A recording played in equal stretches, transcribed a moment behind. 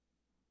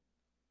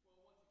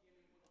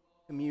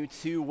Welcome you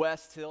to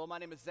West Hill. My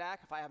name is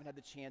Zach. If I haven't had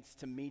the chance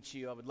to meet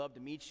you, I would love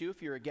to meet you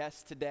if you're a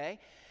guest today.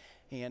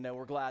 And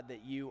we're glad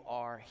that you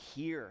are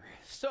here.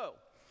 So,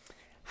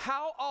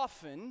 how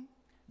often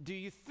do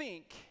you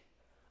think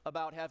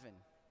about heaven?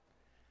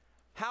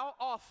 How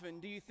often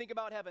do you think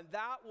about heaven?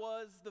 That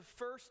was the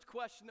first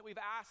question that we've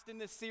asked in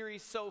this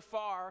series so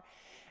far,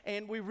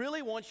 and we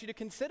really want you to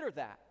consider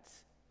that.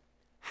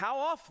 How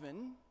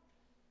often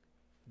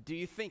do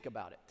you think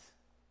about it?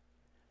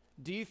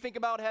 Do you think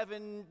about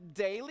heaven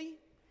daily?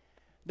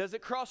 Does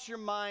it cross your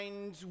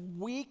mind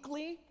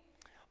weekly?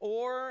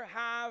 Or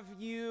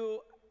do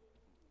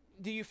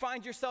you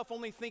find yourself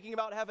only thinking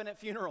about heaven at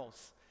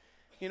funerals?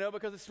 You know,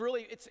 because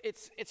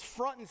it's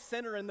front and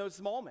center in those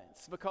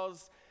moments,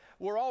 because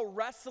we're all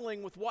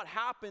wrestling with what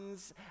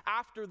happens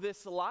after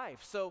this life.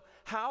 So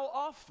how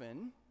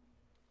often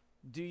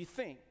do you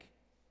think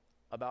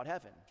about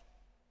heaven?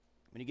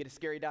 When you get a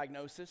scary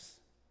diagnosis?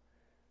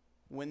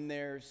 When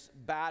there's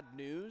bad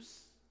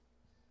news?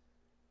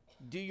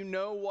 Do you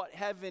know what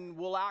heaven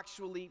will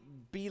actually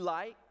be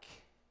like?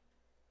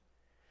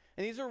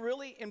 And these are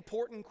really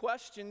important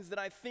questions that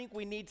I think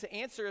we need to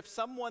answer. If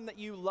someone that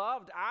you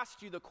loved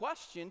asked you the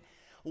question,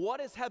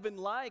 what is heaven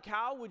like?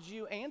 How would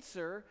you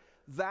answer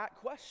that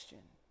question?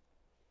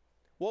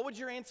 What would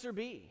your answer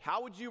be?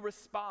 How would you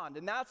respond?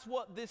 And that's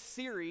what this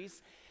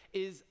series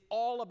is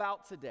all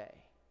about today.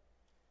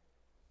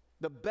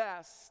 The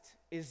best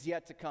is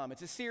yet to come.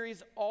 It's a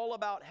series all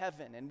about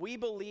heaven, and we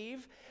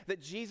believe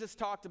that Jesus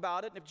talked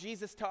about it, and if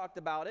Jesus talked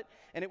about it,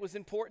 and it was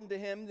important to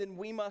him, then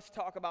we must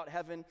talk about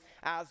heaven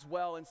as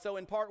well. And so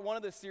in part one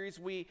of this series,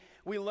 we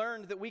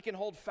learned that we can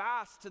hold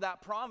fast to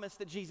that promise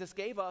that Jesus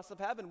gave us of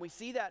heaven. We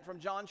see that from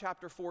John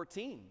chapter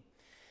 14.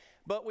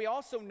 But we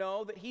also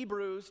know that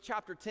Hebrews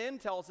chapter 10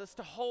 tells us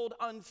to hold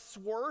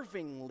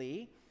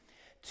unswervingly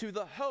to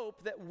the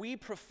hope that we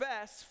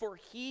profess, for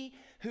he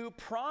who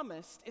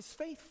promised is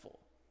faithful.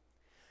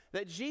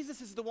 That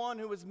Jesus is the one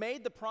who has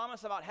made the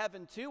promise about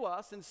heaven to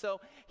us, and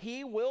so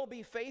he will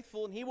be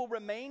faithful and he will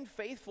remain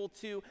faithful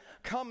to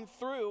come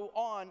through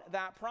on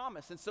that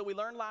promise. And so we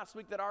learned last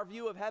week that our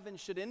view of heaven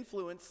should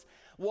influence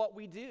what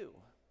we do.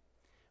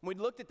 And we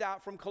looked at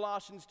that from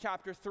Colossians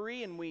chapter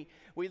 3, and we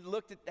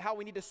looked at how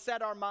we need to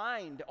set our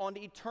mind on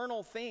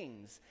eternal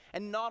things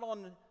and not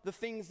on the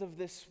things of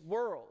this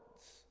world.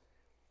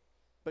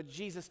 But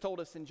Jesus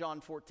told us in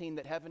John 14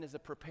 that heaven is a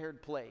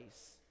prepared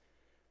place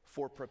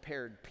for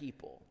prepared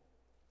people.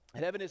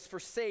 And heaven is for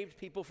saved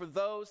people, for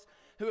those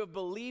who have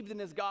believed in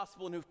his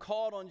gospel and who've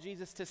called on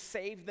Jesus to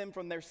save them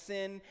from their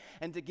sin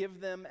and to give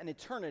them an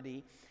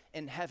eternity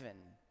in heaven.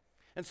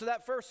 And so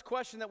that first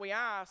question that we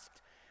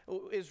asked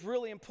is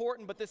really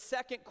important, but the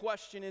second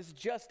question is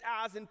just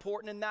as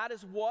important, and that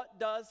is, what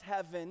does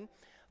heaven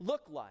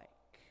look like?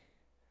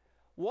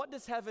 What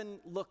does heaven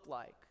look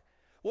like?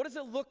 What does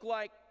it look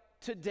like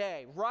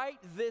today, right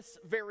this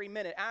very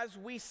minute, as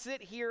we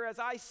sit here, as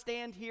I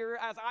stand here,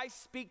 as I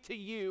speak to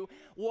you?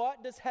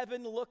 What does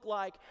heaven look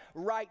like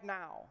right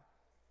now?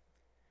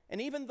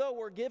 And even though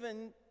we're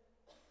given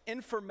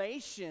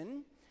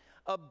information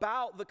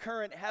about the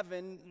current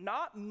heaven,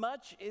 not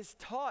much is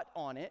taught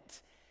on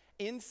it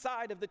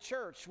inside of the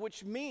church,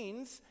 which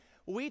means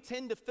we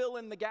tend to fill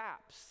in the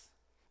gaps,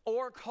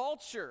 or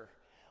culture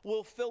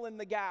will fill in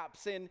the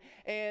gaps.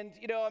 And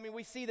you know, I mean,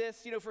 we see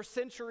this, you know, for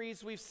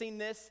centuries we've seen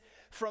this,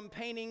 from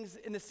paintings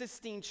in the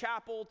Sistine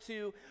Chapel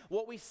to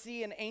what we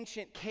see in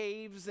ancient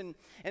caves and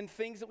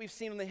things that we've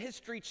seen on the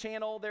History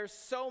Channel. There's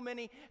so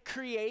many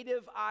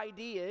creative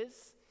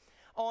ideas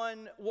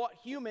on what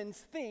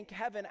humans think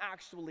heaven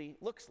actually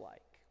looks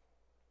like.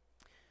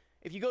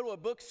 If you go to a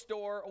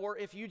bookstore, or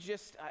if you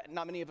just,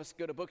 not many of us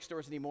go to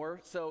bookstores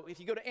anymore, so if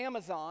you go to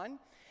Amazon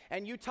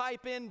and you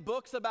type in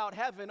books about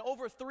heaven,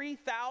 over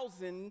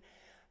 3,000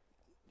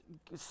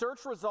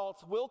 search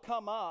results will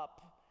come up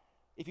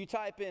if you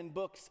type in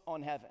books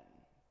on heaven.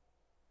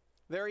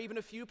 There are even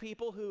a few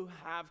people who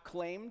have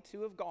claimed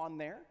to have gone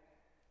there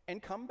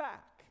and come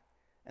back.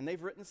 And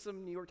they've written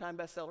some New York Times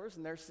bestsellers,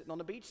 and they're sitting on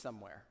the beach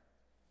somewhere.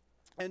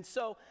 And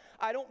so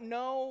I don't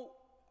know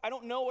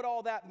what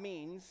all that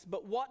means,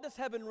 but what does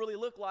heaven really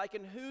look like,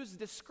 and whose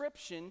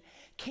description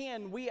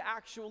can we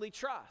actually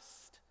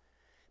trust?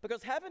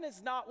 Because heaven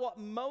is not what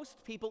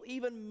most people,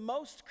 even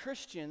most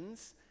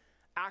Christians,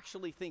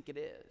 actually think it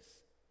is.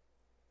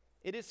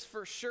 It is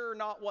for sure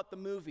not what the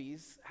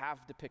movies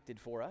have depicted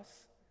for us.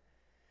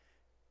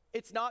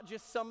 It's not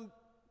just some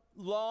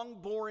long,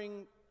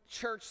 boring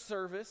church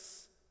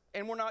service,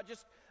 and we're not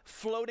just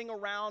floating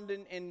around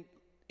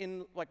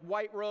in like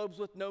white robes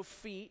with no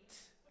feet.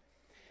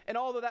 And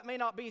although that may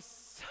not be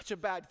such a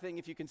bad thing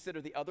if you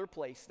consider the other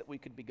place that we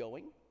could be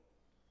going,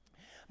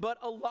 but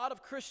a lot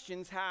of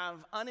Christians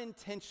have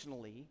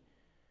unintentionally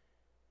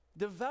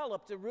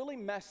developed a really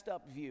messed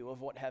up view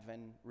of what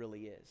heaven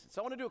really is.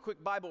 So I want to do a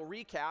quick Bible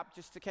recap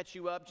just to catch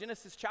you up.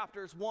 Genesis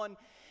chapters 1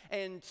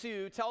 and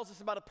 2 tells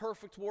us about a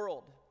perfect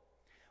world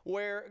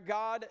where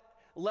God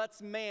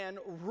lets man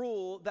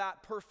rule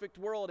that perfect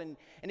world. And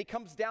he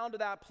comes down to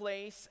that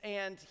place,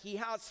 and he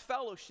has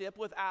fellowship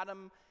with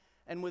Adam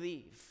and with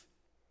Eve.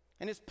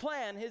 And his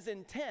plan, his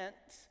intent,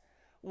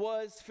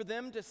 was for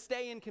them to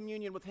stay in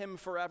communion with him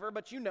forever.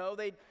 But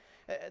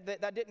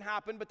that didn't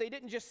happen. But they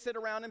didn't just sit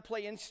around and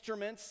play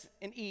instruments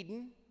in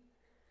Eden.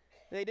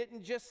 They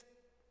didn't just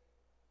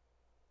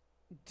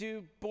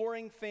do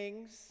boring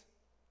things.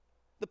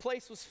 The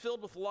place was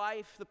filled with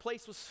life. The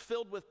place was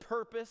filled with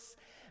purpose.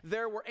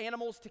 There were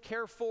animals to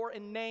care for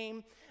and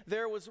name.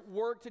 There was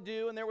work to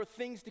do, and there were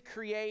things to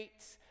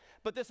create.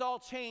 But this all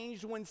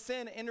changed when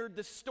sin entered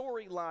the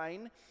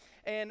storyline.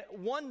 And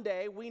one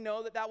day, we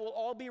know that will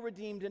all be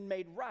redeemed and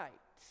made right.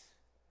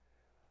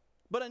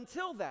 But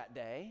until that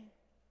day,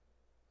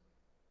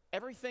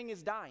 everything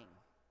is dying.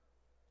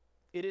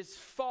 It is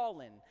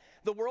fallen.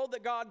 The world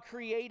that God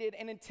created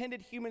and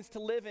intended humans to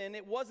live in,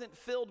 it wasn't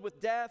filled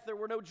with death. There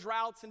were no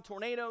droughts and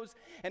tornadoes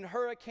and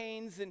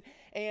hurricanes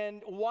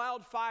and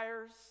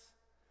wildfires.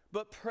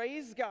 But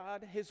praise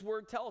God, his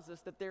word tells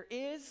us that there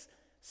is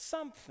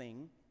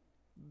something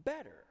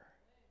better.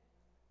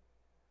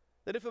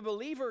 That if a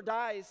believer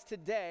dies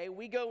today,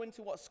 we go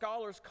into what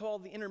scholars call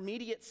the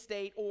intermediate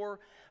state or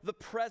the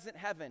present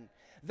heaven.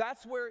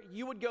 That's where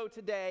you would go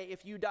today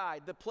if you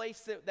died, the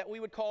place that we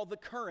would call the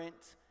current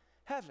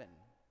heaven.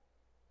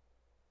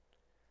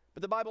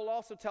 But the Bible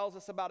also tells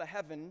us about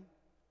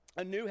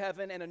a new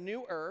heaven and a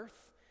new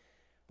earth,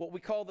 what we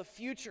call the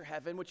future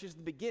heaven, which is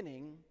the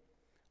beginning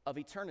of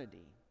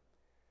eternity.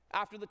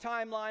 After the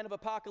timeline of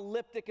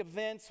apocalyptic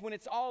events, when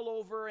it's all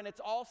over and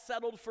it's all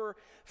settled for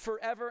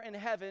forever in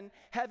heaven,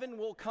 heaven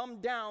will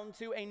come down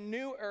to a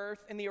new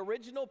earth, and the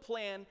original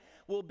plan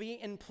will be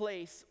in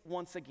place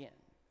once again.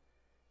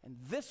 And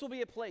this will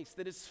be a place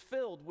that is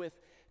filled with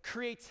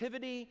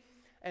creativity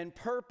and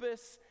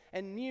purpose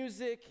and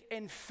music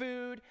and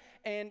food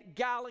and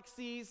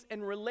galaxies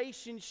and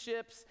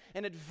relationships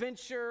and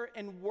adventure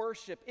and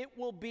worship. It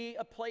will be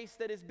a place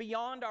that is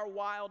beyond our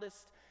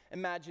wildest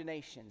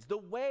imaginations, the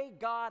way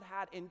God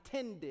had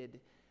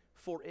intended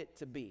for it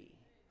to be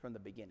from the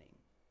beginning.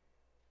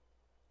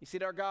 You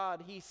see, our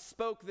God, he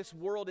spoke this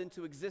world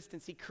into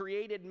existence. He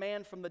created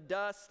man from the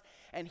dust,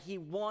 and he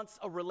wants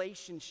a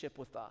relationship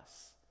with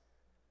us.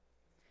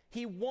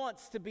 He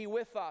wants to be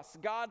with us.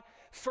 God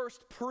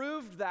first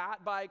proved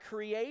that by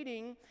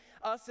creating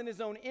us in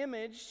his own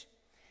image,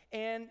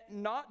 and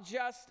not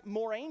just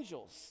more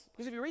angels.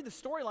 Because if you read the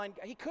storyline,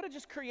 he could have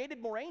just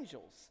created more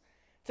angels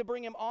to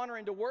bring him honor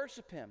and to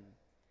worship him.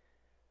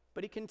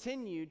 But he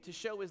continued to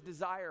show his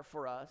desire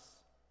for us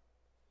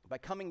by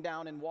coming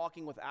down and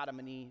walking with Adam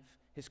and Eve,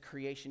 his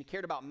creation. He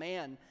cared about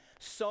man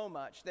so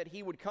much that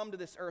he would come to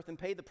this earth and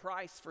pay the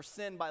price for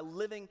sin by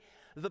living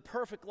the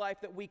perfect life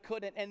that we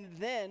couldn't, and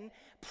then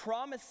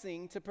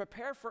promising to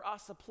prepare for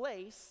us a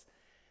place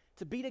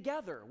to be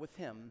together with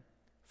him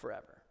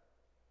forever.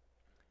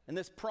 And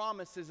this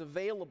promise is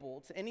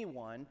available to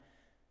anyone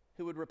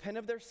who would repent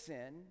of their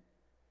sin,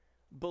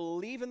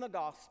 believe in the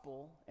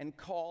gospel, and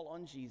call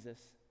on Jesus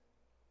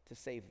to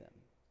save them.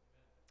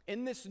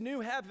 In this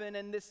new heaven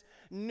and this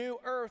new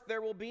earth,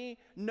 there will be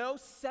no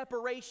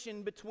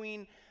separation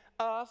between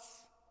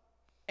us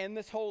and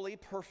this holy,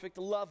 perfect,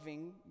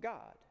 loving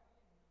God.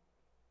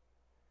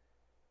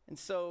 And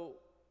so,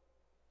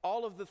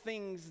 all of the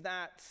things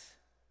that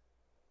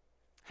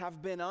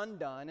have been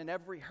undone and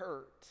every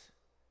hurt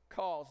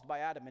caused by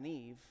Adam and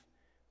Eve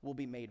will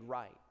be made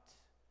right.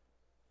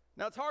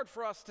 Now, it's hard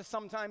for us to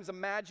sometimes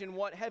imagine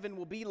what heaven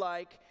will be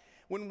like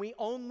when we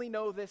only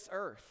know this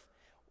earth.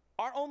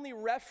 Our only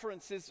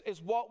reference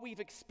is what we've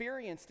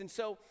experienced. And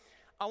so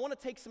I want to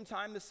take some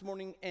time this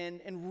morning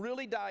and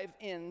really dive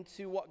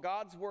into what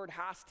God's word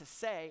has to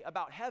say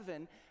about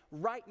heaven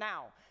right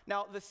now.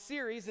 Now, the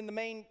series and the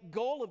main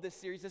goal of this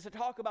series is to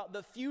talk about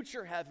the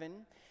future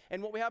heaven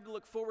and what we have to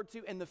look forward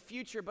to in the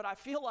future. But I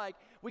feel like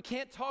we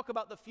can't talk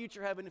about the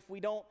future heaven if we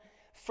don't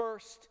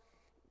first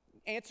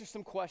answer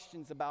some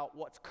questions about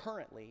what's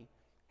currently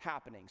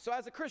happening. So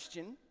as a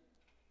Christian,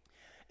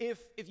 if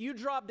you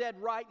drop dead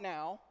right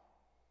now,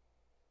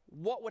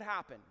 what would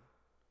happen?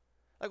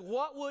 Like,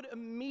 what would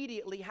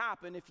immediately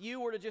happen if you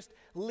were to just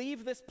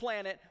leave this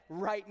planet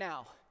right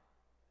now?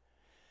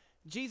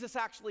 Jesus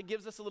actually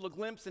gives us a little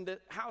glimpse into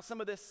how some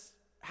of this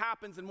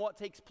happens and what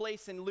takes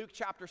place in Luke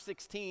chapter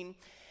 16.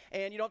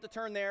 And you don't have to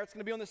turn there, it's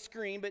going to be on the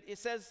screen, but it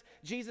says,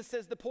 Jesus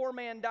says, the poor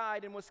man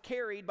died and was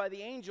carried by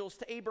the angels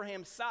to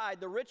Abraham's side.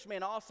 The rich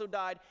man also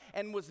died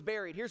and was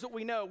buried. Here's what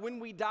we know. When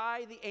we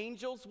die, the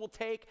angels will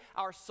take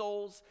our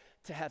souls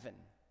to heaven.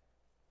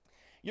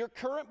 Your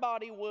current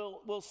body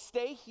will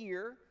stay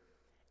here,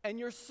 and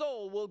your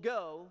soul will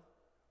go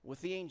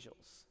with the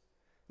angels.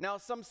 Now,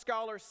 some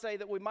scholars say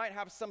that we might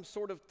have some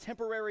sort of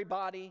temporary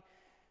body,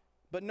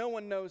 but no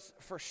one knows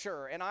for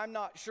sure. And I'm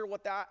not sure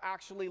what that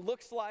actually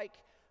looks like,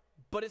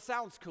 but it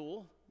sounds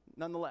cool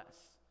nonetheless.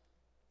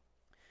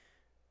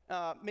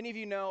 Many of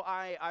you know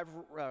I've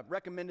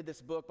recommended this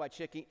book by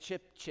Chip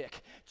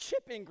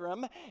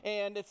Ingram,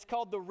 and it's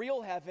called The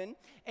Real Heaven.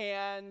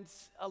 And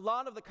a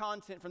lot of the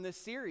content from this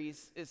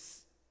series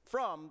is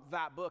from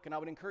that book, and I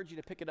would encourage you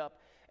to pick it up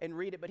and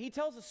read it. But he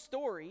tells a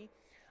story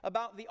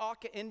about the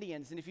Auca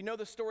Indians. And if you know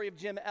the story of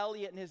Jim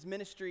Elliot and his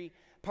ministry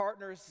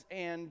partners,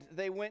 and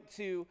they went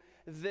to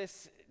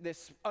this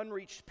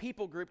unreached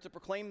people group to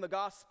proclaim the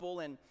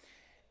gospel,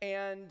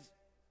 and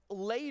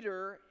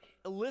later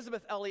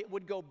Elizabeth Elliot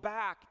would go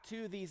back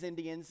to these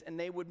Indians and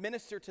they would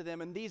minister to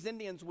them, and these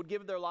Indians would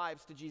give their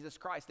lives to Jesus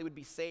Christ. They would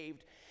be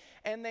saved.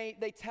 And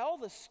they tell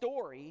the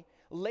story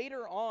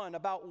later on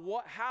about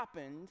what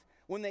happened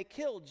when they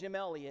killed Jim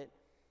Elliot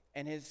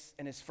and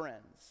his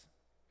friends.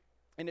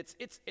 And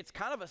it's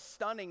kind of a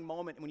stunning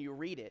moment when you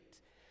read it.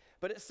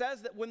 But it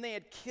says that when they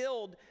had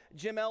killed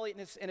Jim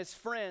Elliot and his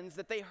friends,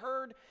 that they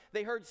heard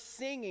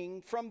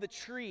singing from the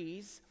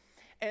trees,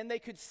 and they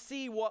could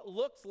see what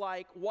looked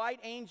like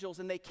white angels,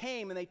 and they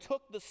came and they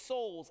took the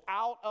souls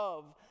out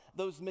of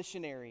those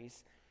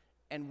missionaries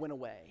and went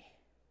away.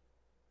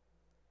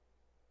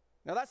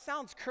 Now that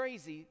sounds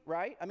crazy,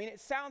 right? I mean,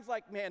 it sounds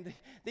like, man,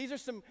 these are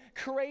some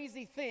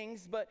crazy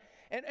things, but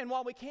and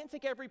while we can't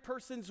take every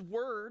person's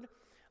word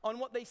on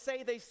what they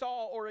say they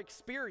saw or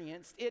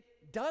experienced, it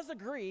does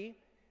agree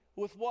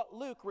with what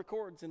Luke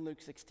records in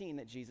Luke 16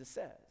 that Jesus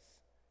says.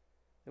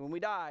 That when we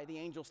die, the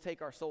angels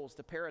take our souls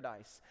to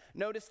paradise.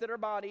 Notice that our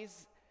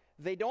bodies,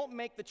 they don't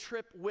make the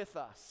trip with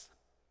us,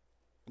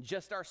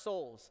 just our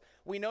souls.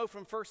 We know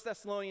from 1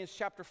 Thessalonians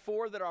chapter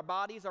 4 that our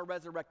bodies are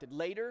resurrected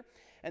later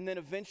and then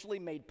eventually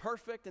made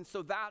perfect, and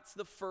so that's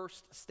the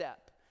first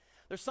step.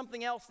 There's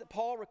something else that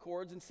Paul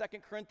records in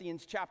 2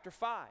 Corinthians chapter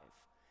 5.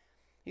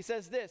 He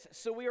says this,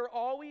 "So we are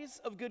always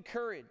of good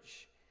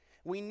courage.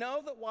 We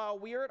know that while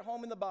we are at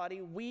home in the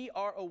body, we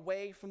are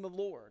away from the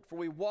Lord. For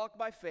we walk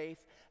by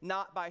faith,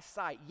 not by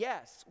sight.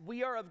 Yes,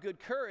 we are of good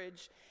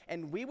courage,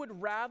 and we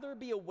would rather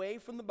be away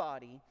from the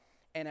body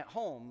and at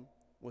home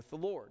with the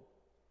Lord."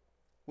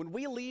 When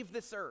we leave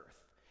this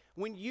earth,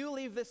 when you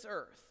leave this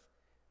earth,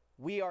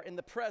 we are in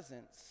the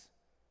presence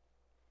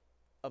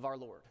of our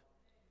Lord.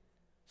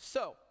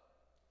 So,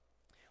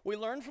 we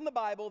learn from the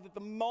Bible that the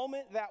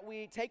moment that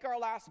we take our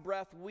last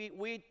breath,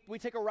 we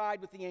take a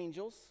ride with the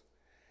angels.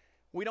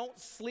 We don't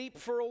sleep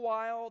for a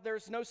while.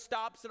 There's no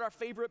stops at our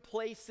favorite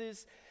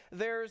places.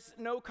 There's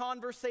no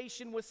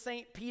conversation with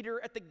St. Peter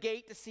at the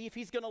gate to see if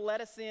he's going to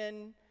let us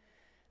in.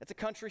 It's a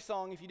country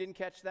song if you didn't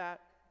catch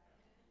that.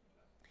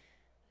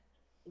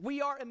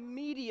 We are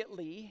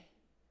immediately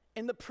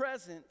in the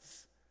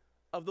presence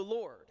of the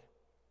Lord.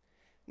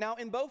 Now,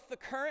 in both the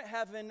current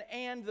heaven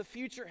and the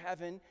future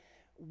heaven,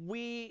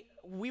 we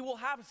will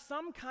have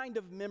some kind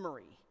of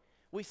memory.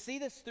 We see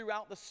this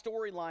throughout the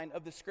storyline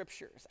of the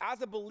scriptures.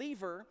 As a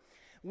believer,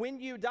 when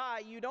you die,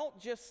 you don't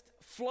just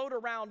float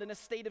around in a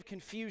state of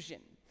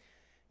confusion.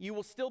 You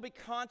will still be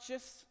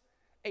conscious,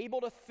 able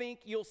to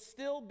think. You'll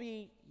still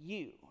be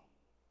you.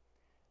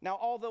 Now,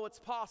 although it's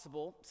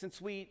possible,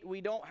 since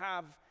we don't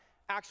have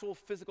actual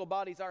physical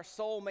bodies, our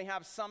soul may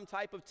have some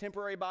type of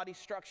temporary body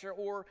structure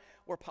or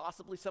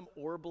possibly some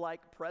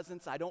orb-like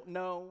presence. I don't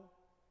know.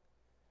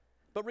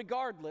 But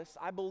regardless,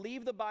 I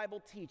believe the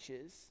Bible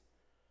teaches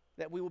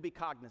that we will be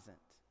cognizant.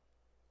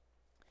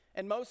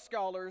 And most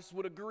scholars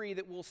would agree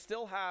that we'll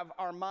still have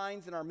our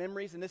minds and our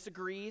memories, and this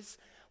agrees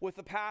with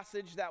the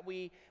passage that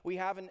we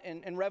have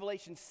in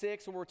Revelation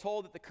 6, where we're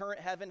told that the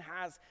current heaven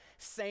has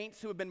saints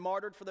who have been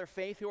martyred for their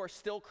faith, who are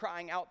still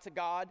crying out to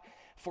God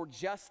for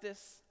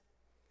justice.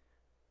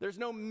 There's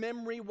no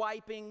memory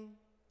wiping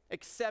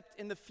except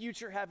in the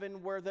future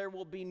heaven where there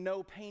will be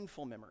no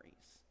painful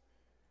memories.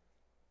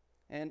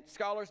 And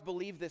scholars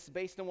believe this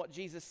based on what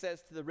Jesus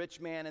says to the rich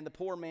man and the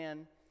poor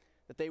man,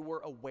 that they were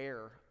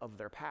aware of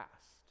their past.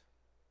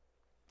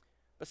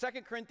 But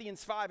 2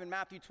 Corinthians 5 and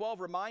Matthew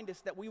 12 remind us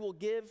that we will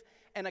give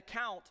an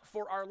account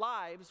for our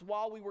lives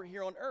while we were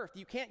here on earth.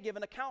 You can't give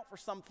an account for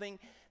something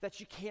that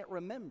you can't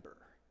remember.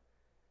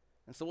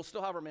 And so we'll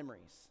still have our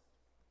memories.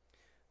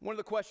 One of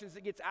the questions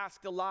that gets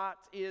asked a lot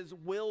is,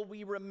 will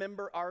we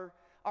remember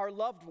our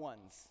loved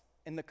ones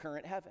in the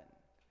current heaven?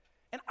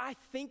 And I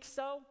think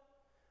so.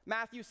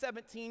 Matthew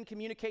 17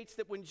 communicates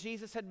that when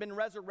Jesus had been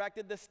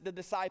resurrected, the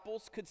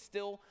disciples could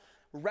still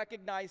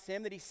recognize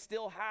him, that he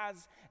still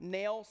has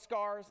nail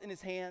scars in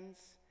his hands.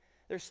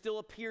 There's still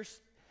a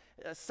pierced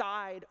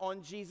side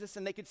on Jesus,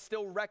 and they could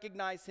still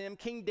recognize him.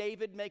 King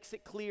David makes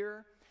it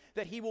clear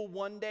that he will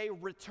one day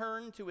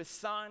return to his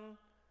son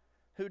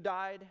who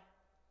died,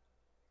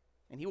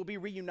 and he will be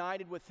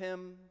reunited with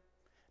him.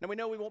 Now, we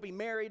know we won't be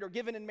married or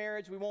given in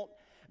marriage. We won't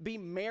be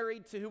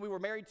married to who we were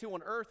married to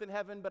on earth in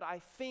heaven, but I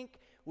think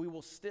we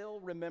will still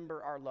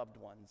remember our loved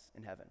ones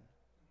in heaven.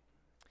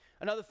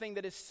 Another thing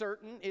that is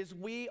certain is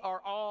we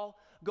are all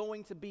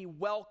going to be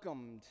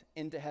welcomed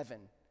into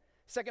heaven.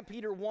 2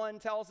 Peter 1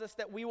 tells us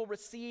that we will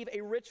receive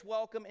a rich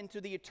welcome into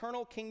the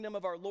eternal kingdom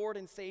of our Lord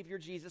and Savior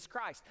Jesus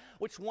Christ,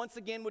 which once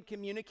again would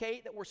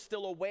communicate that we're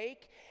still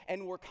awake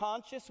and we're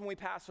conscious when we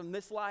pass from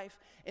this life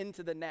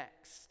into the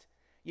next.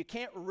 You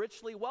can't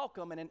richly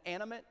welcome an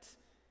inanimate,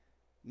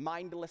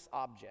 mindless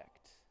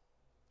object.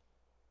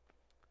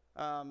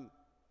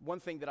 One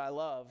thing that I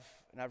love,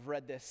 and I've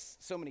read this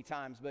so many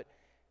times, but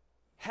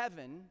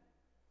heaven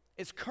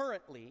is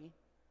currently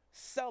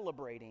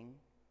celebrating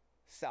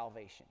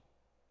salvation.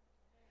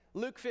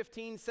 Luke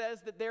 15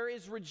 says that there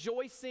is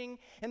rejoicing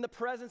in the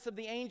presence of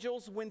the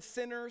angels when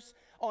sinners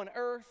on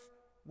earth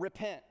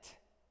repent.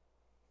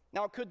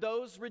 Now, could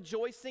those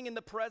rejoicing in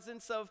the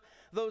presence of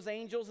those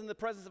angels, in the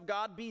presence of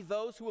God, be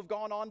those who have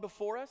gone on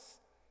before us?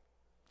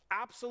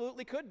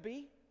 Absolutely could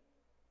be.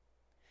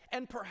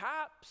 And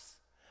perhaps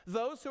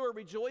those who are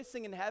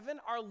rejoicing in heaven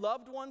are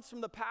loved ones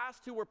from the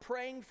past who were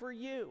praying for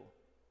you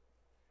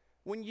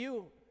when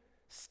you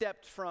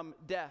stepped from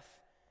death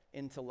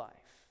into life.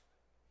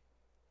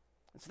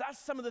 And so that's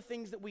some of the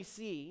things that we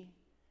see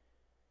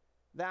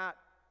that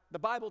the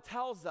Bible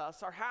tells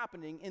us are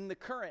happening in the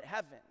current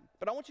heaven.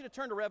 But I want you to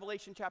turn to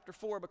Revelation chapter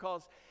 4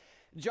 because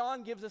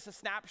John gives us a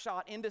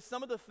snapshot into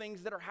some of the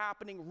things that are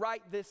happening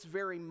right this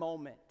very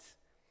moment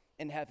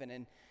in heaven.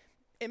 And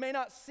it may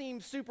not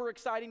seem super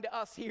exciting to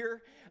us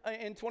here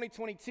in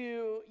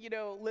 2022,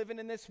 living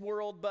in this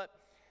world, but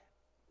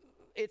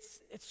it's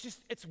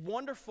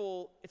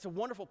wonderful. It's a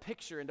wonderful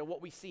picture into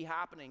what we see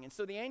happening. And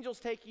so the angels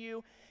take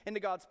you into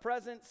God's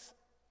presence.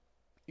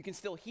 You can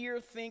still hear,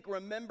 think,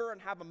 remember,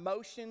 and have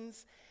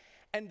emotions.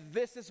 And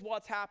this is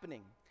what's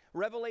happening.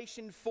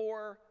 Revelation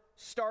 4,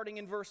 starting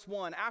in verse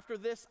 1. After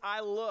this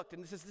I looked,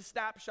 and this is the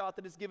snapshot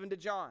that is given to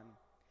John.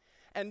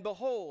 And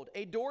behold,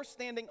 a door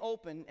standing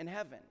open in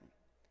heaven.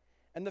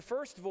 And the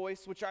first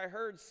voice which I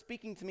heard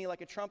speaking to me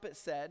like a trumpet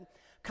said,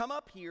 "Come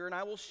up here, and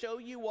I will show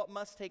you what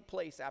must take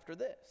place after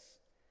this."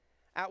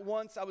 At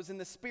once I was in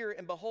the Spirit,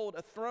 and behold,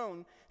 a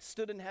throne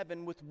stood in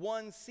heaven with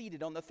one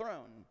seated on the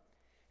throne.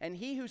 And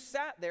he who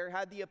sat there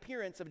had the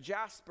appearance of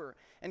jasper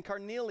and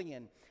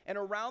carnelian, and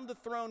around the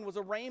throne was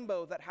a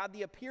rainbow that had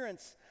the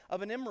appearance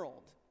of an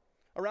emerald.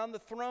 Around the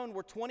throne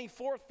were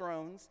 24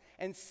 thrones,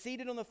 and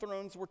seated on the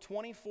thrones were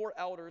 24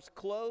 elders,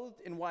 clothed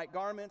in white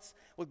garments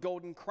with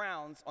golden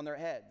crowns on their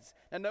heads.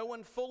 Now, no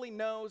one fully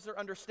knows or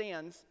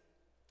understands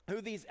who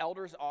these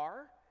elders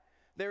are.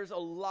 There's a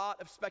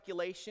lot of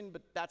speculation,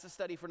 but that's a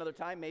study for another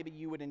time. Maybe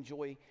you would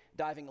enjoy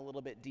diving a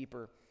little bit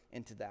deeper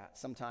into that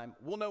sometime.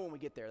 We'll know when we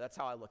get there. That's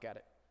how I look at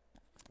it.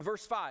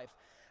 Verse 5,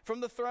 from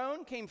the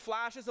throne came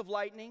flashes of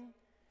lightning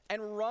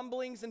and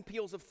rumblings and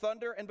peals of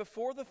thunder, and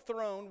before the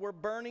throne were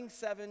burning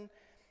 7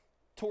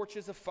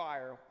 torches of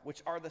fire,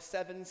 which are the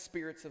 7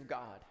 spirits of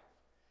God.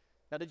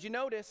 Now, did you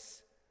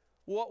notice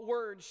what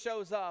word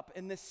shows up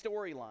in this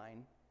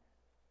storyline?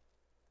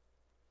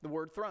 The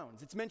word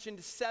thrones. It's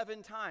mentioned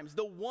 7 times.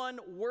 The one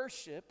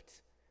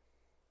worshiped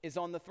is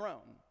on the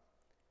throne.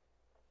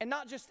 And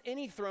not just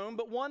any throne,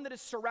 but one that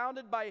is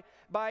surrounded by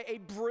a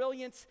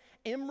brilliant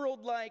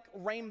emerald-like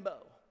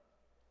rainbow.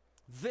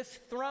 This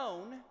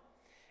throne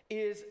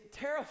is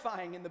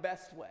terrifying in the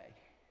best way,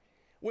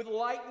 with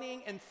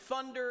lightning and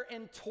thunder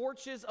and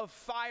torches of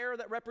fire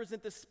that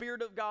represent the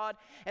Spirit of God.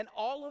 And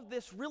all of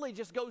this really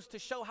just goes to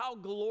show how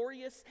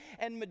glorious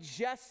and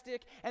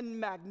majestic and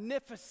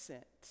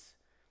magnificent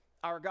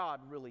our God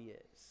really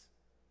is.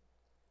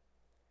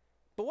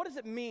 But what does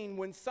it mean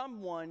when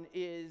someone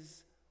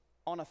is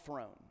on a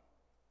throne?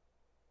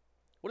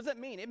 What does that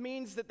mean? It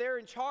means that they're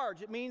in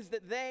charge. It means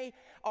that they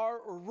are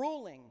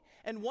ruling.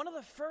 And one of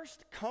the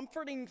first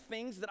comforting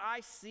things that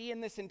I see in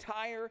this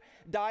entire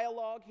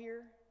dialogue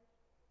here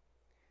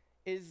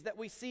is that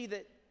we see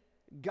that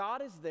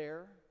God is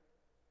there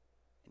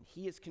and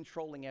He is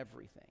controlling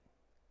everything.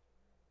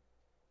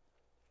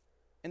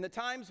 In the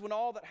times when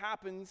all that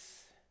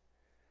happens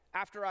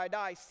after I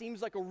die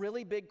seems like a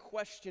really big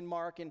question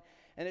mark and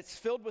it's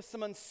filled with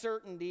some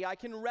uncertainty, I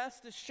can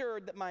rest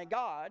assured that my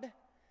God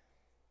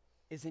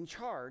is in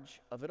charge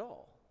of it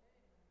all.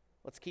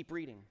 Let's keep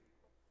reading.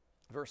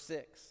 Verse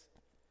 6.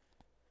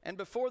 And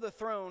before the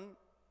throne,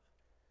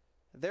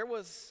 there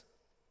was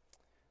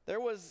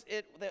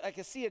I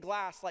could see a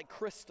glass like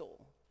crystal.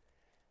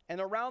 And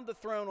around the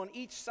throne, on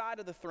each side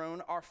of the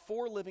throne, are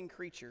 4 living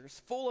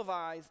creatures, full of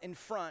eyes in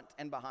front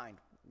and behind.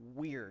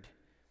 Weird.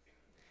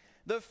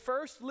 The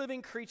first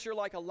living creature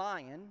like a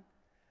lion,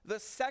 the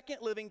second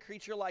living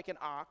creature like an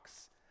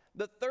ox,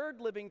 the third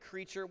living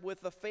creature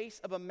with the face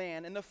of a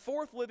man, and the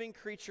fourth living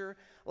creature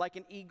like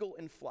an eagle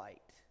in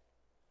flight.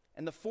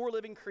 And the 4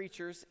 living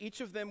creatures,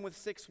 each of them with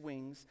 6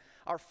 wings,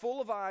 are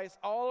full of eyes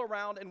all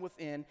around and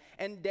within,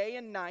 and day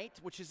and night,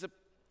 which is an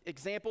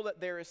example that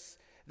there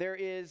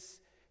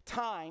is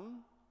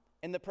time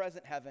in the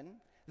present heaven,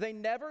 they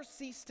never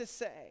cease to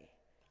say,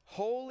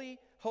 "Holy,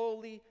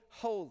 holy,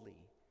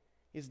 holy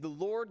is the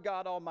Lord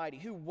God Almighty,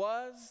 who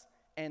was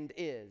and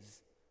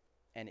is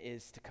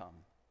to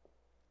come."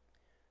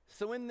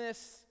 So in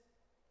this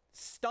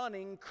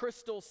stunning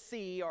crystal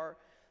sea are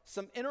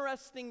some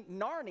interesting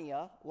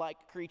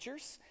Narnia-like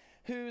creatures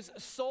whose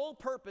sole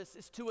purpose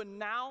is to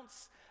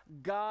announce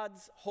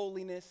God's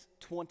holiness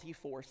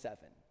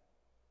 24/7.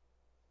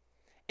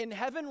 In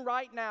heaven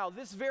right now,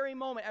 this very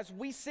moment, as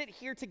we sit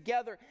here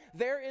together,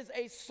 there is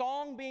a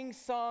song being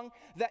sung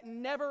that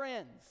never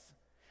ends.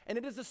 And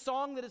it is a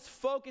song that is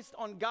focused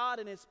on God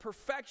and His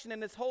perfection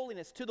and His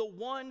holiness to the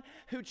one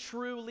who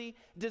truly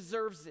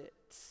deserves it.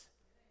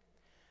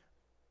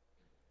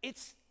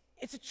 It's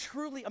a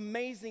truly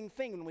amazing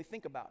thing when we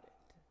think about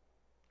it.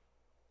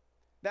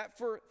 That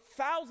for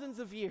thousands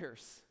of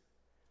years,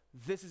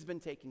 This has been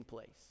taking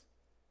place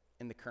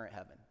in the current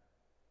heaven.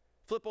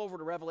 Flip over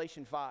to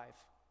Revelation 5.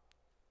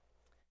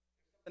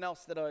 Something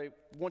else that I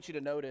want you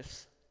to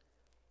notice.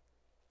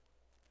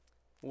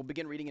 We'll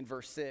begin reading in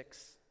verse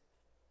 6.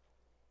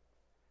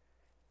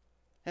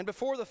 And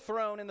before the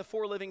throne and the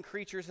four living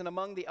creatures and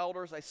among the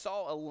elders, I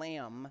saw a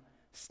lamb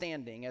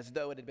standing as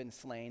though it had been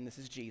slain. This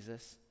is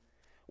Jesus.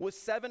 With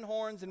 7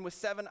 horns and with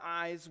 7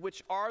 eyes,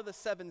 which are the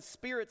 7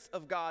 spirits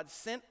of God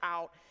sent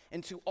out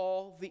into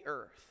all the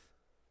earth.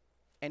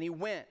 And he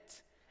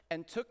went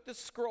and took the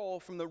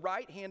scroll from the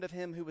right hand of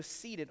him who was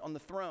seated on the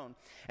throne.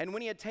 And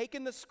when he had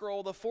taken the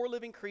scroll, the 4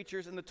 living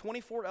creatures and the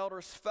 24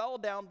 elders fell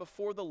down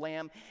before the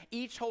Lamb,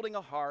 each holding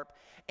a harp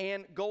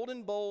and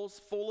golden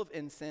bowls full of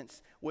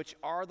incense, which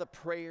are the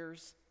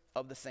prayers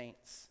of the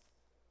saints.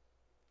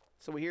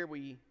 So here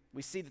we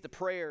see that the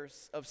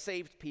prayers of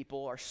saved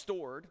people are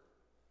stored,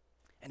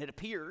 and it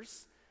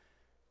appears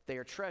they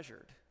are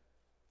treasured.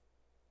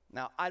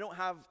 Now, I don't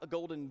have a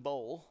golden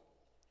bowl,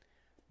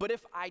 but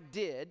if I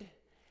did,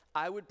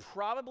 I would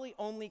probably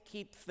only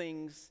keep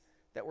things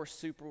that were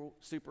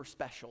super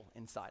special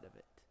inside of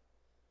it.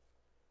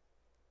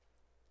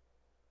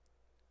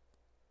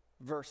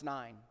 Verse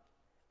 9.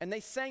 And they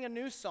sang a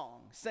new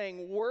song,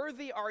 saying,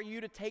 "Worthy are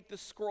you to take the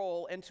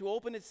scroll and to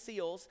open its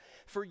seals,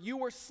 for you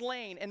were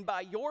slain, and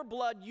by your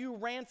blood you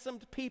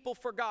ransomed people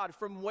for God."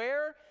 From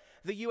where?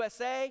 The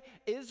USA?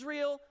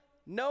 Israel?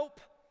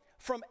 Nope.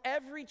 From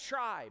every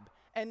tribe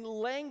and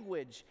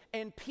language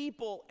and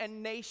people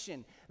and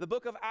nation. The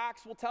book of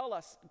Acts will tell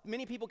us,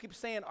 many people keep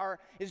saying,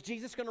 is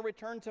Jesus going to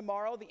return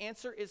tomorrow? The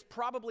answer is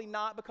probably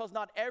not, because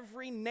not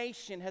every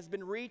nation has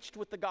been reached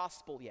with the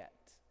gospel yet.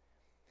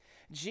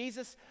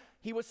 Jesus,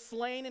 he was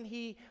slain and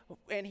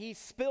he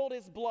spilled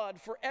his blood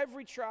for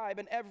every tribe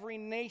and every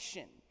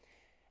nation.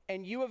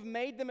 And you have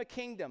made them a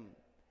kingdom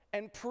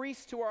and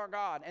priests to our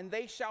God, and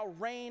they shall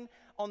reign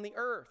on the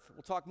earth.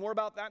 We'll talk more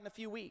about that in a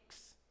few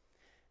weeks.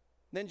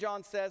 Then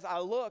John says, I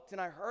looked and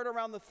I heard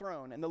around the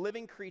throne and the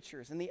living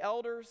creatures and the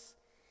elders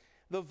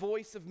the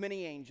voice of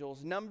many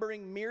angels,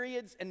 numbering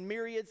myriads and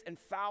myriads and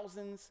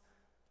thousands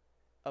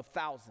of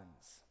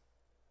thousands.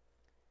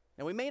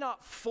 Now, we may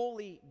not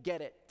fully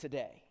get it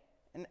today,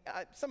 and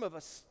some of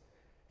us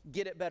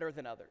get it better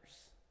than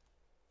others,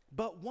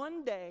 but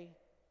one day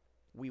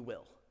we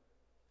will.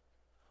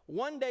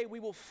 One day we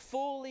will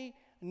fully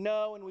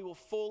know and we will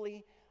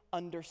fully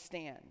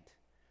understand.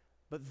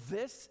 But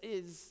this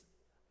is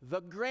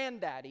the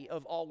granddaddy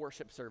of all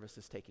worship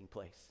services taking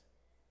place.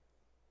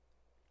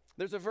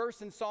 There's a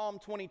verse in Psalm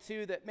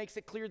 22 that makes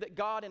it clear that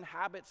God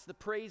inhabits the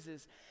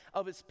praises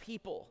of his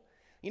people.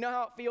 You know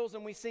how it feels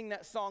when we sing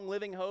that song,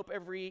 Living Hope,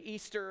 every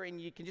Easter, and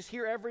you can just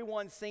hear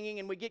everyone singing,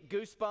 and we get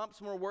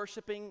goosebumps when we're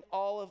worshiping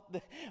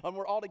when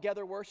we're all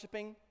together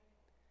worshiping?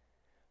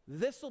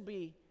 This will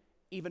be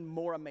even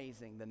more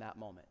amazing than that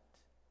moment.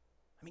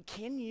 I mean,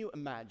 can you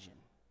imagine?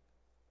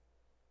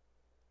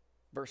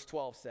 Verse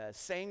 12 says,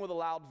 saying with a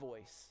loud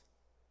voice,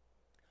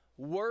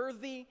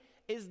 "Worthy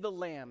is the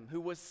Lamb who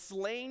was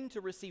slain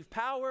to receive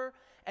power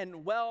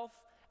and wealth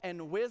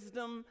and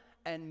wisdom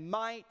and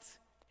might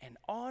and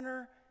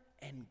honor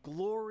and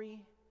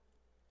glory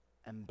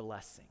and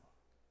blessing."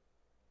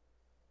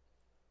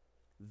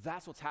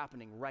 That's what's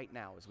happening right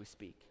now as we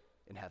speak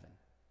in heaven.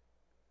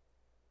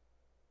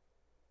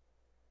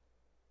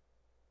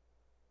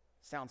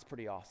 Sounds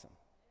pretty awesome.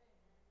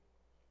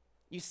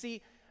 You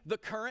see, the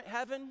current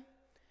heaven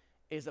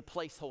is a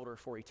placeholder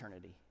for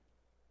eternity.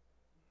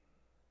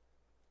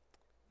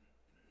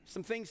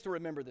 Some things to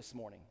remember this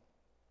morning.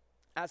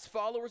 As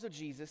followers of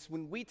Jesus,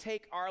 when we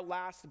take our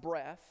last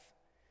breath,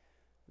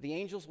 the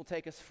angels will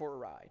take us for a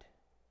ride.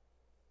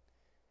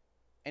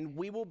 And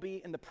we will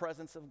be in the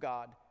presence of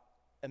God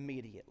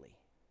immediately.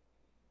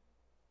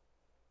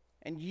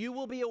 And you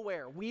will be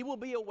aware, we will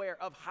be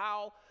aware of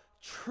how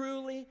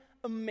truly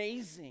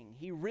amazing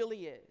he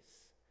really is.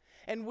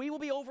 And we will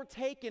be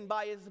overtaken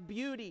by his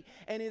beauty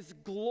and his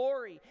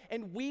glory.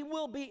 And we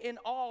will be in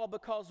awe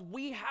because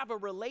we have a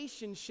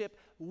relationship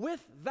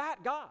with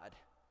that God.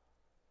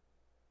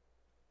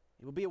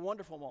 It will be a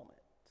wonderful moment.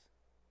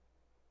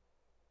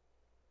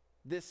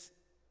 This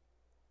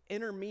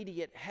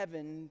intermediate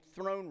heaven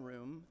throne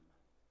room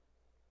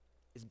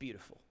is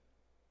beautiful.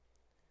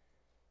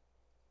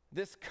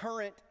 This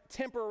current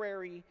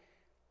temporary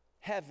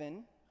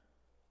heaven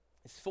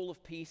is full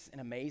of peace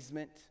and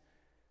amazement,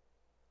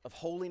 of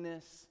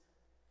holiness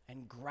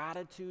and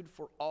gratitude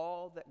for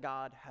all that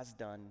God has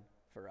done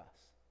for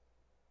us.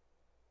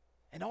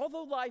 And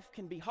although life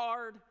can be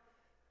hard,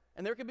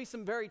 and there can be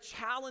some very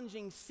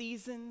challenging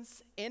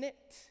seasons in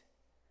it,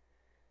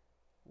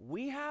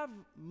 we have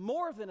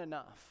more than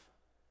enough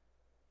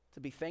to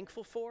be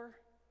thankful for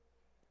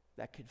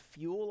that could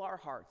fuel our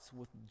hearts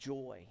with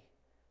joy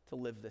to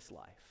live this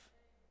life.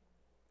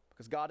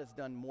 Because God has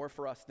done more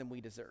for us than we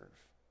deserve.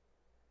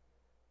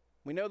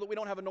 We know that we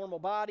don't have a normal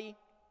body,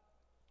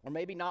 or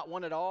maybe not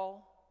one at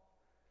all,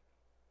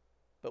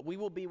 but we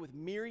will be with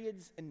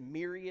myriads and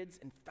myriads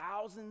and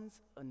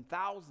thousands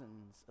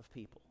of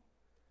people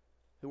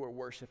who are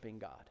worshiping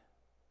God.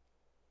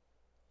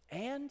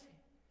 And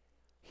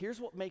here's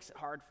what makes it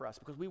hard for us,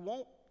 because we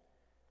won't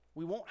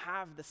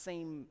have the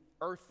same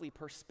earthly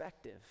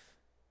perspective.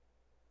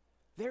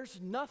 There's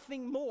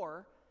nothing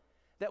more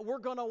that we're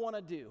going to want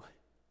to do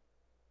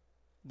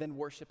than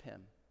worship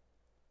him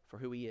for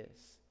who he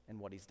is and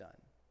what he's done.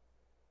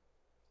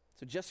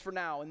 So just for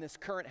now, in this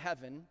current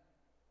heaven,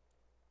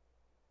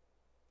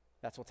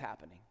 that's what's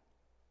happening.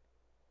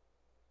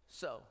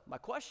 So my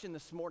question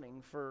this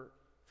morning for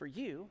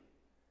you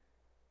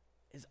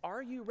is,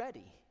 are you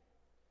ready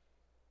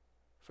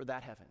for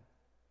that heaven?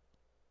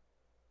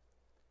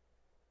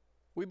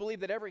 We believe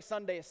that every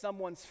Sunday is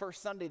someone's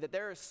first Sunday, that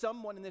there is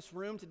someone in this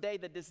room today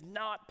that is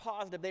not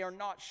positive. They are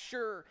not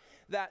sure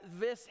that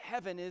this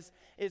heaven is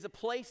a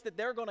place that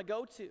they're going to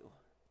go to.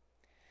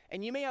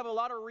 And you may have a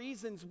lot of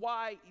reasons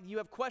why you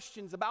have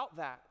questions about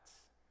that.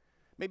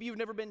 Maybe you've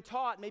never been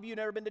taught. Maybe you've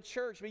never been to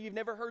church. Maybe you've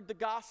never heard the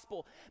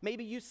gospel.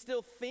 Maybe you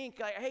still think,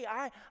 like, hey,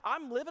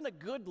 I'm living a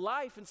good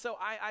life, and so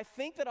I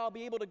think that I'll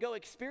be able to go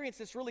experience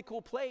this really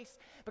cool place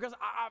because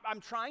I'm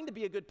trying to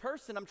be a good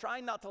person. I'm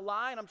trying not to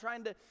lie, and I'm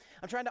trying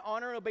to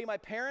honor and obey my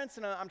parents,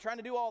 and I'm trying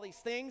to do all these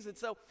things. And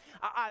so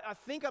I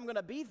think I'm going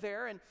to be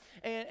there,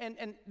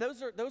 and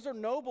those are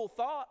noble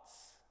thoughts.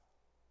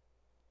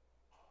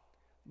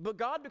 But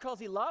God, because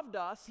he loved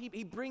us,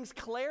 he brings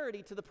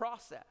clarity to the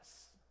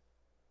process.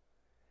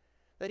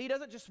 That he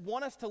doesn't just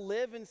want us to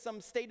live in some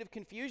state of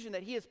confusion,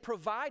 that he has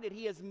provided,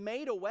 he has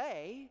made a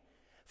way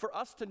for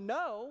us to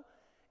know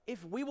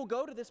if we will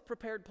go to this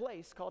prepared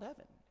place called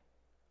heaven.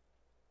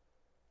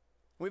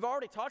 We've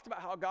already talked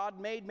about how God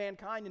made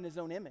mankind in his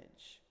own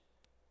image.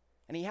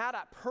 And he had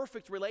a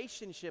perfect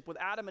relationship with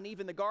Adam and Eve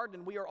in the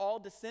garden. We are all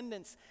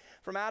descendants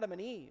from Adam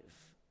and Eve.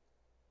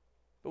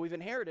 But we've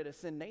inherited a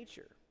sin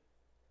nature.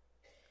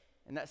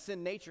 And that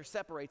sin nature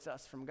separates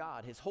us from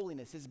God, his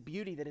holiness, his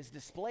beauty that is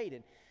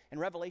displayed in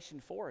Revelation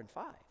 4 and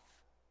 5.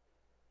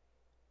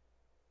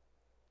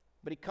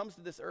 But he comes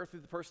to this earth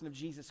through the person of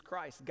Jesus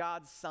Christ.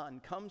 God's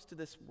Son comes to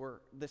this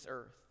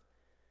earth,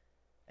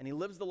 and he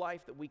lives the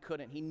life that we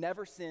couldn't. He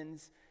never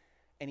sins,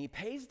 and he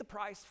pays the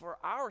price for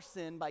our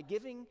sin by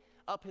giving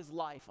up his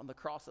life on the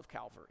cross of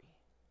Calvary.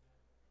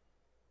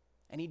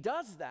 And he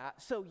does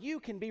that so you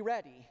can be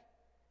ready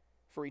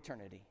for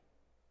eternity.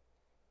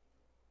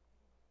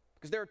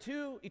 Because there are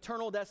two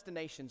eternal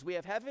destinations. We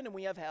have heaven and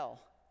we have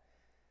hell.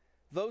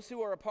 Those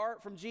who are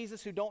apart from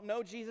Jesus, who don't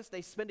know Jesus,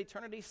 they spend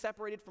eternity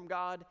separated from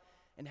God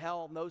in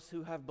hell. And those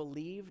who have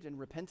believed and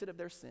repented of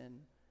their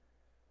sin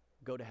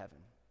go to heaven.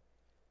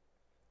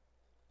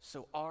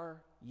 So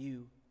are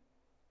you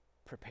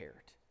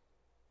prepared?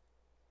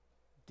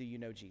 Do you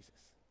know Jesus?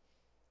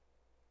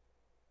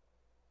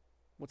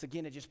 Once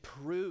again, it just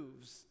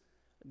proves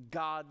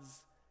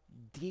God's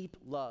deep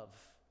love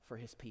for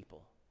his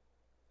people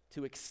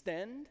to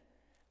extend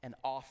and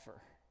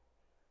offer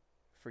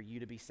for you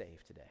to be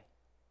saved today.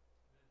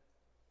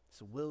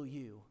 So will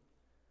you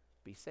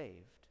be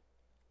saved?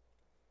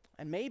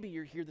 And maybe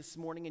you're here this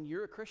morning and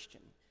you're a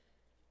Christian.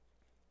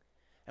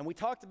 And we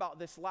talked about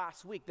this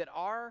last week, that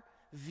our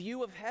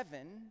view of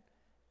heaven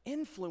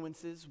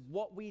influences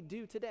what we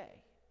do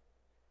today.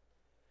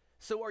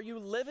 So are you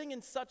living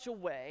in such a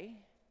way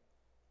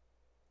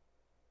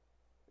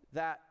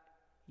that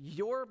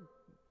you're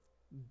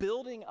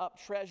building up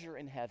treasure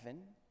in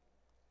heaven?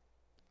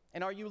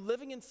 And are you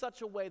living in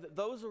such a way that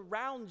those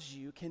around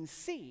you can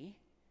see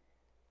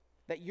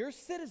that your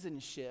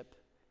citizenship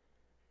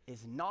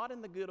is not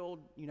in the good old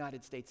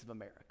United States of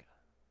America,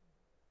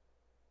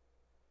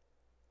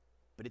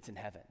 but it's in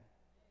heaven?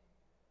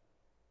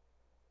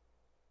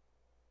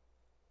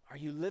 Are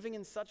you living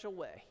in such a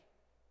way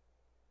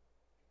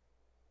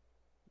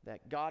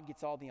that God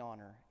gets all the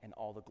honor and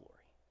all the glory?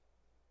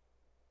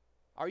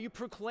 Are you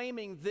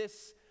proclaiming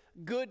this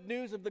good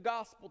news of the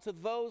gospel to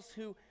those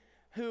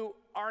who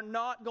are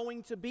not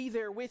going to be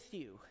there with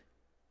you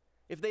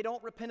if they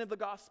don't repent of the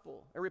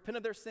gospel or repent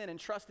of their sin and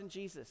trust in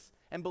Jesus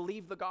and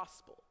believe the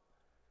gospel?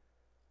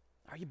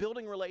 Are you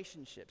building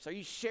relationships? Are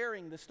you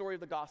sharing the story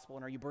of the gospel,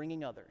 and are you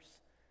bringing others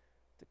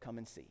to come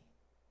and see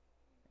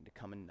and to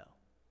come and know,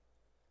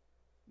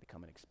 to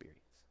come and experience?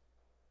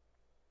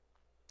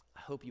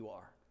 I hope you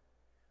are.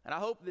 And I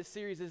hope this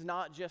series is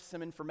not just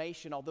some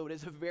information, although it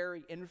is a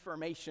very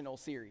informational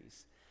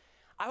series.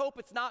 I hope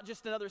it's not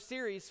just another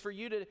series for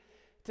you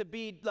to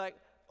be like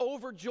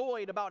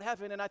overjoyed about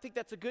heaven, and I think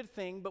that's a good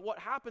thing. But what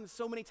happens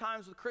so many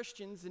times with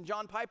Christians, and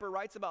John Piper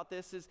writes about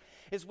this,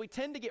 is we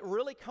tend to get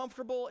really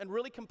comfortable and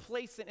really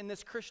complacent in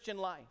this Christian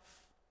life.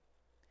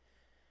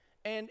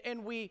 And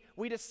we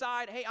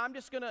decide, hey, I'm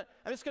just gonna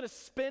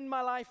spend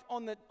my life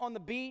on the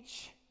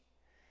beach,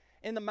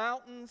 in the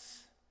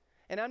mountains,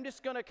 and I'm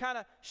just gonna kind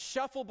of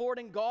shuffleboard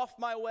and golf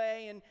my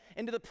way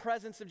into the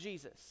presence of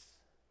Jesus.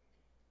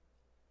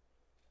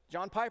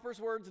 John Piper's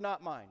words,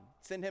 not mine.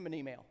 Send him an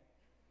email.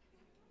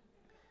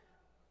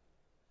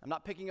 I'm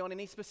not picking on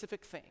any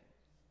specific thing.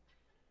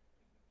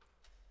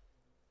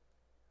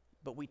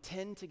 But we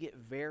tend to get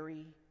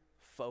very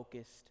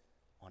focused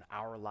on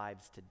our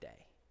lives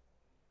today,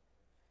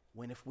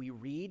 when if we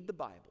read the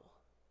Bible,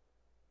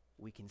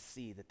 we can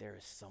see that there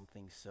is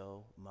something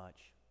so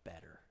much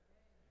better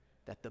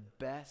that the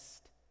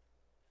best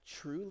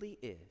truly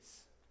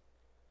is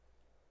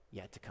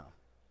yet to come.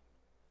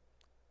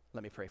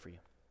 Let me pray for you.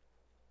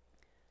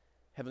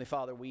 Heavenly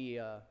Father,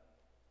 we're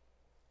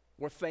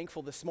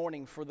thankful this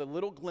morning for the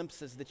little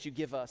glimpses that you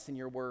give us in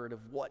your word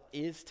of what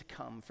is to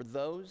come for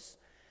those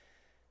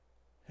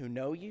who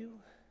know you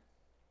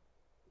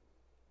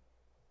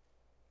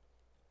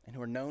and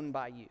who are known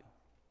by you.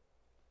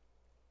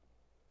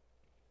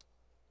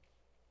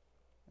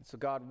 And so,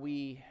 God,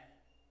 we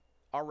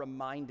are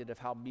reminded of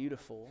how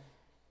beautiful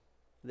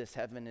this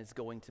heaven is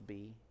going to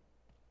be.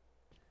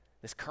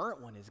 This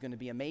current one is going to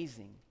be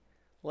amazing,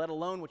 let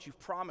alone what you've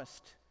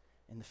promised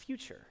in the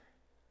future.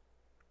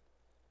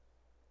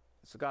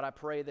 So, God, I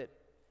pray that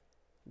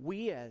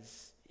we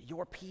as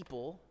your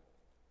people,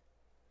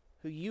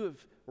 who you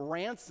have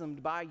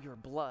ransomed by your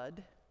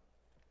blood,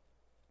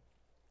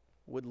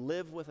 would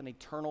live with an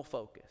eternal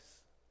focus.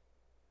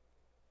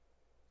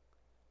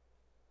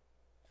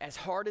 As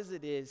hard as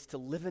it is to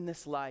live in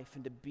this life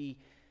and to be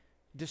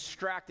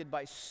distracted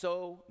by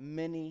so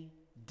many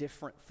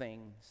different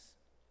things,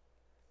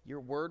 your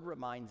word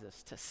reminds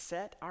us to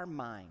set our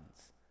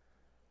minds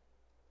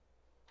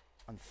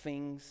on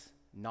things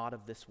not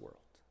of this world.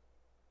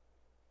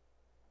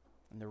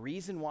 And the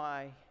reason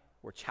why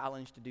we're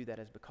challenged to do that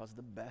is because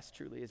the best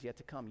truly is yet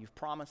to come. You've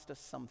promised us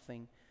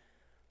something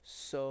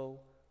so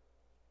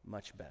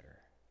much better.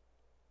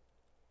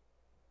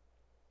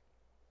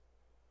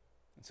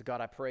 And so,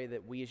 God, I pray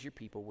that we as your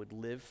people would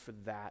live for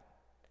that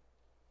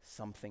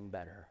something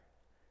better.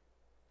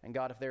 And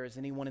God, if there is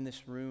anyone in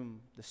this room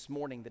this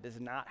morning that does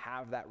not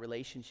have that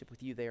relationship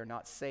with you, they are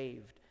not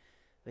saved.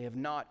 They have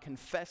not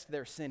confessed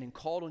their sin and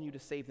called on you to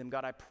save them.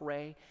 God, I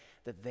pray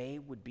that they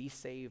would be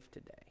saved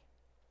today.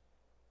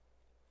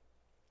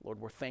 Lord,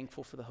 we're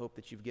thankful for the hope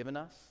that you've given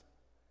us,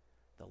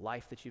 the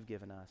life that you've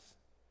given us.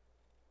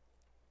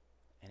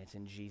 And it's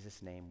in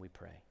Jesus' name we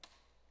pray.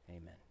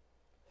 Amen.